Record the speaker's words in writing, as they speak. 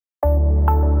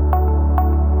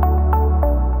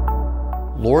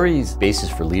Lori's basis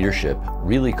for leadership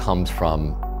really comes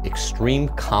from extreme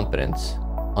competence,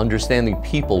 understanding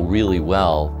people really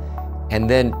well, and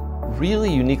then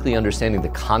really uniquely understanding the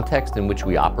context in which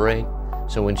we operate.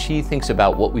 So when she thinks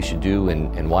about what we should do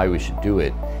and why we should do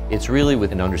it, it's really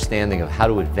with an understanding of how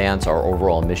to advance our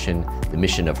overall mission, the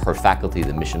mission of her faculty,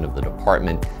 the mission of the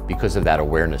department, because of that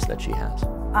awareness that she has.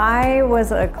 I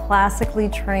was a classically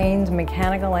trained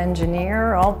mechanical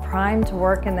engineer, all primed to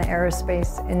work in the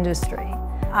aerospace industry.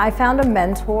 I found a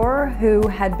mentor who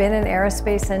had been an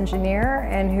aerospace engineer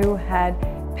and who had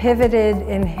pivoted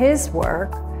in his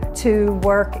work to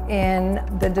work in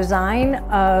the design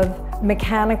of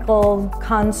mechanical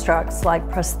constructs like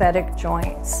prosthetic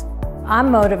joints.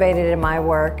 I'm motivated in my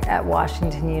work at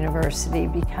Washington University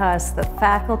because the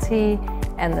faculty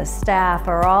and the staff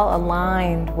are all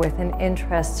aligned with an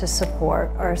interest to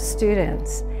support our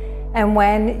students. And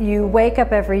when you wake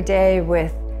up every day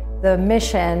with the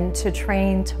mission to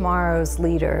train tomorrow's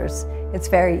leaders, it's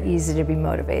very easy to be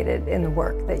motivated in the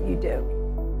work that you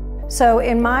do. So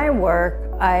in my work,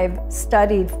 I've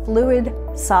studied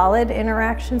fluid-solid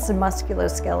interactions in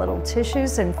musculoskeletal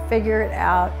tissues and figured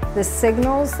out the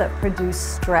signals that produce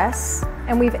stress.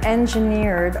 And we've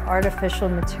engineered artificial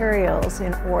materials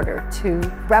in order to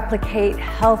replicate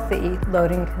healthy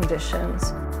loading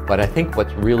conditions. But I think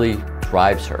what really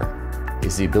drives her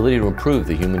is the ability to improve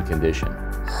the human condition.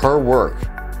 Her work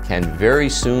can very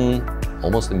soon,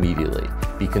 almost immediately,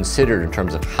 be considered in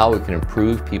terms of how it can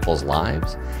improve people's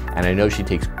lives. And I know she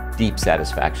takes deep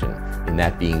satisfaction in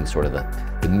that being sort of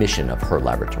the mission of her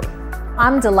laboratory.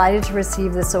 I'm delighted to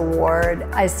receive this award.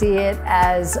 I see it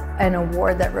as an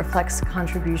award that reflects the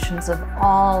contributions of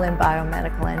all in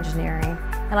biomedical engineering.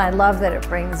 And I love that it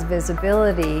brings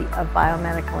visibility of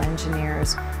biomedical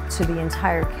engineers to the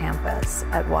entire campus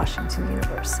at Washington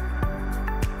University.